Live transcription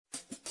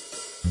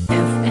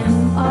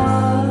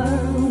FMR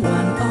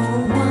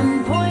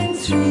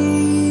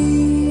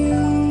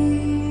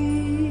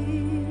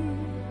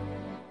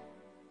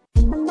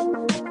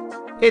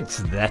 101.3. It's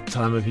that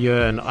time of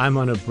year and I'm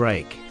on a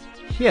break.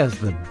 Here's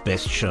the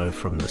best show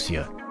from this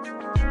year.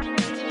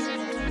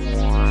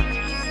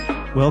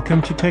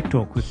 Welcome to Tech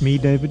Talk with me,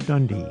 David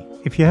Dundee.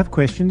 If you have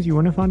questions, you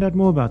want to find out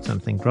more about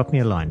something, drop me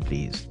a line,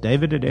 please.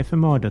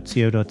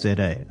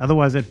 david@fmr.co.za.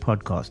 Otherwise at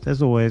podcast.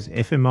 As always,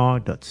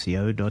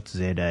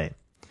 fmr.co.za.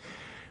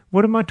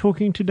 What am I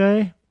talking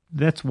today?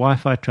 That's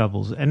Wi-Fi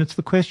troubles, and it's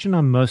the question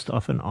I'm most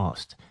often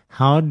asked.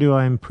 How do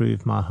I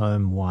improve my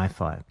home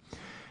Wi-Fi?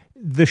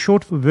 The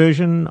short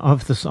version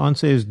of this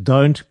answer is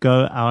don't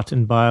go out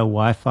and buy a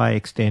Wi-Fi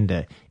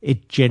extender.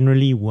 It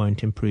generally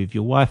won't improve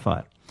your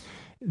Wi-Fi.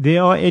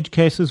 There are edge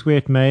cases where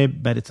it may,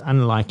 but it's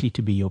unlikely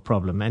to be your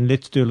problem. And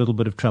let's do a little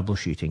bit of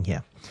troubleshooting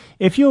here.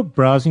 If your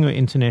browsing or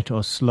internet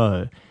are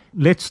slow,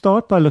 let's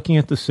start by looking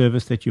at the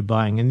service that you're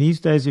buying. And these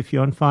days, if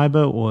you're on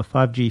fiber or a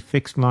 5G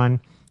fixed line,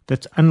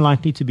 that's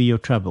unlikely to be your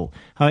trouble.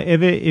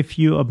 However, if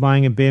you are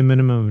buying a bare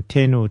minimum of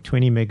 10 or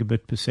 20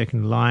 megabit per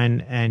second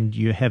line and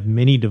you have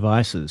many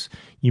devices,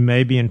 you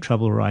may be in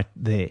trouble right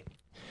there.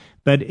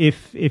 But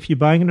if you're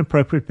buying an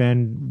appropriate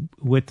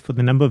bandwidth for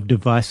the number of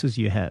devices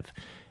you have,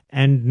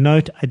 and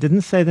note, I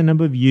didn't say the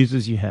number of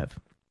users you have.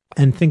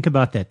 And think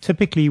about that.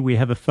 Typically, we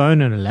have a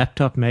phone and a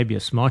laptop, maybe a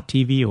smart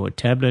TV or a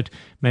tablet,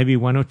 maybe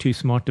one or two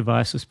smart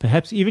devices.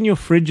 Perhaps even your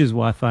fridge is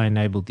Wi-Fi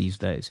enabled these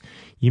days.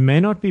 You may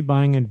not be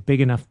buying a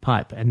big enough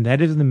pipe, and that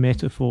is the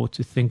metaphor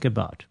to think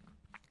about.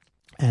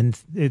 And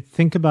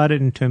think about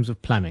it in terms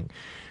of plumbing.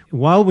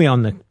 While we're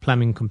on the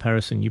plumbing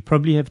comparison, you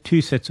probably have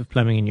two sets of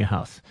plumbing in your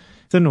house.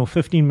 Thin or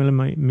 15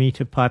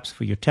 millimeter pipes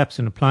for your taps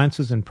and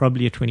appliances, and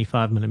probably a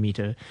 25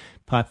 millimeter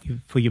pipe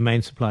for your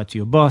main supply to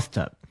your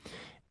bathtub.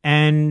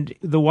 And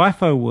the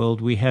Wi-Fi world,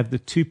 we have the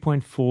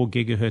 2.4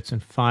 gigahertz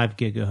and 5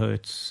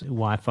 gigahertz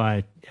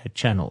Wi-Fi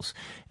channels.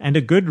 And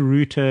a good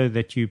router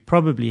that you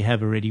probably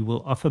have already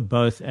will offer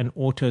both an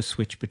auto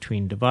switch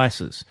between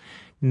devices.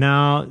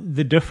 Now,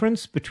 the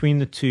difference between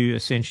the two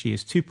essentially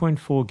is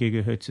 2.4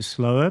 gigahertz is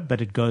slower, but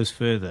it goes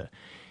further.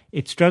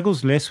 It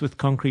struggles less with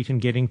concrete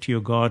and getting to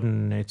your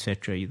garden,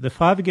 etc. The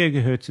 5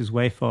 gigahertz is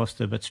way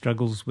faster, but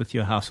struggles with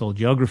your household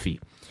geography.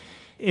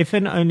 If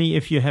and only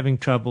if you're having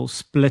trouble,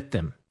 split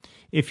them,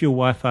 if your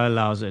Wi-Fi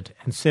allows it,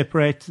 and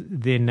separate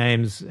their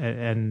names.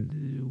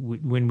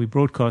 And when we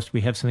broadcast,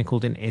 we have something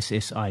called an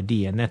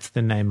SSID, and that's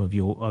the name of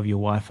your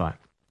Wi-Fi.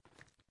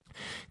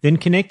 Then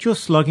connect your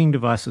slogging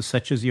devices,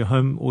 such as your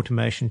home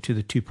automation, to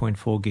the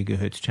 2.4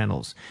 gigahertz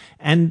channels.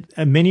 And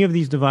many of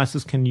these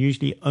devices can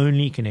usually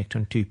only connect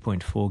on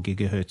 2.4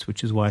 gigahertz,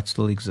 which is why it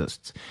still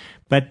exists.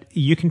 But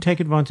you can take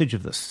advantage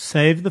of this.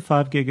 Save the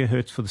 5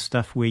 gigahertz for the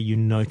stuff where you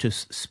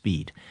notice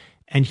speed.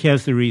 And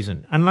here's the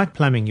reason. Unlike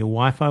plumbing, your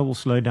Wi-Fi will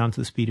slow down to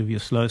the speed of your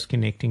slowest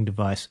connecting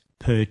device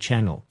per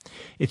channel.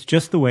 It's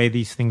just the way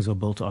these things are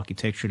built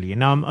architecturally. And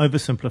now I'm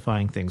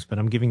oversimplifying things, but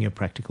I'm giving you a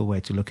practical way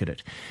to look at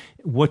it.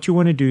 What you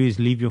want to do is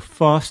leave your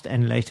fast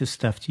and latest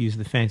stuff to use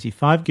the fancy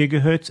 5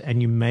 gigahertz,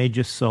 and you may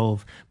just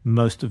solve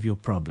most of your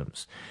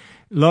problems.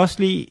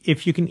 Lastly,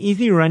 if you can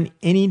easily run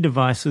any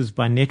devices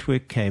by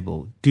network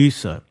cable, do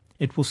so.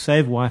 It will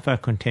save Wi-Fi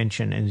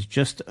contention and is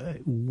just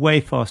way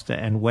faster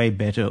and way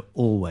better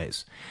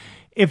always.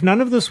 If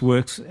none of this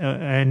works,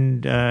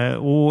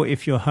 or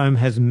if your home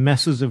has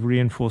masses of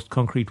reinforced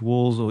concrete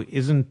walls or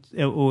is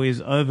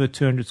over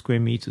 200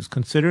 square meters,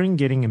 considering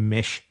getting a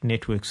mesh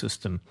network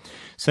system,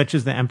 such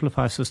as the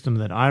Amplify system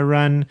that I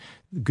run,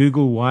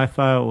 Google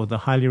Wi-Fi, or the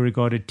highly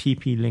regarded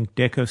TP-Link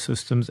Deco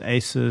systems,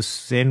 Asus,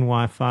 Zen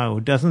Wi-Fi, or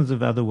dozens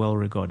of other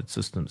well-regarded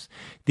systems.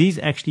 These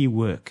actually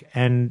work,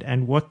 and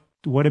what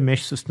a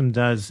mesh system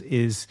does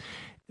is,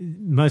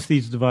 most of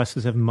these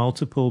devices have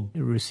multiple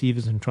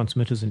receivers and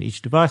transmitters in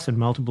each device and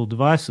multiple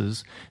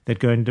devices that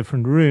go in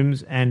different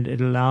rooms, and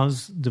it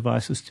allows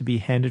devices to be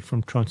handed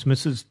from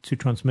transmitters to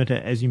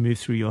transmitter as you move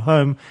through your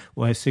home,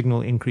 or as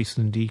signal increases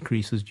and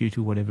decreases due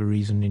to whatever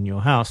reason in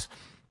your house.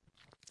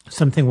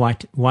 Something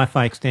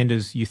Wi-Fi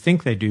extenders, you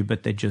think they do,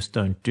 but they just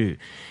don't do.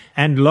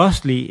 And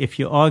lastly, if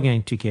you are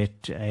going to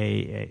get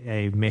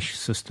a mesh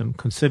system,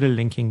 consider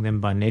linking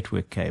them by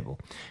network cable.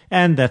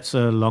 And that's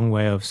a long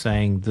way of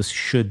saying this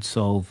should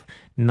solve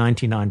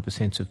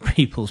 99% of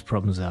people's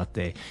problems out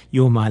there.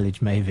 Your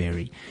mileage may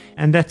vary.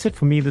 And that's it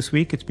for me this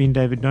week. It's been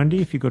David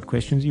Dundee. If you've got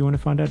questions, you want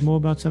to find out more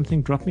about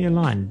something, drop me a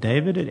line.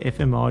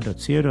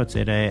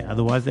 david@fmr.co.za.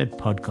 Otherwise, that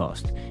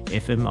podcast,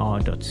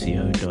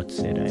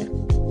 fmr.co.za.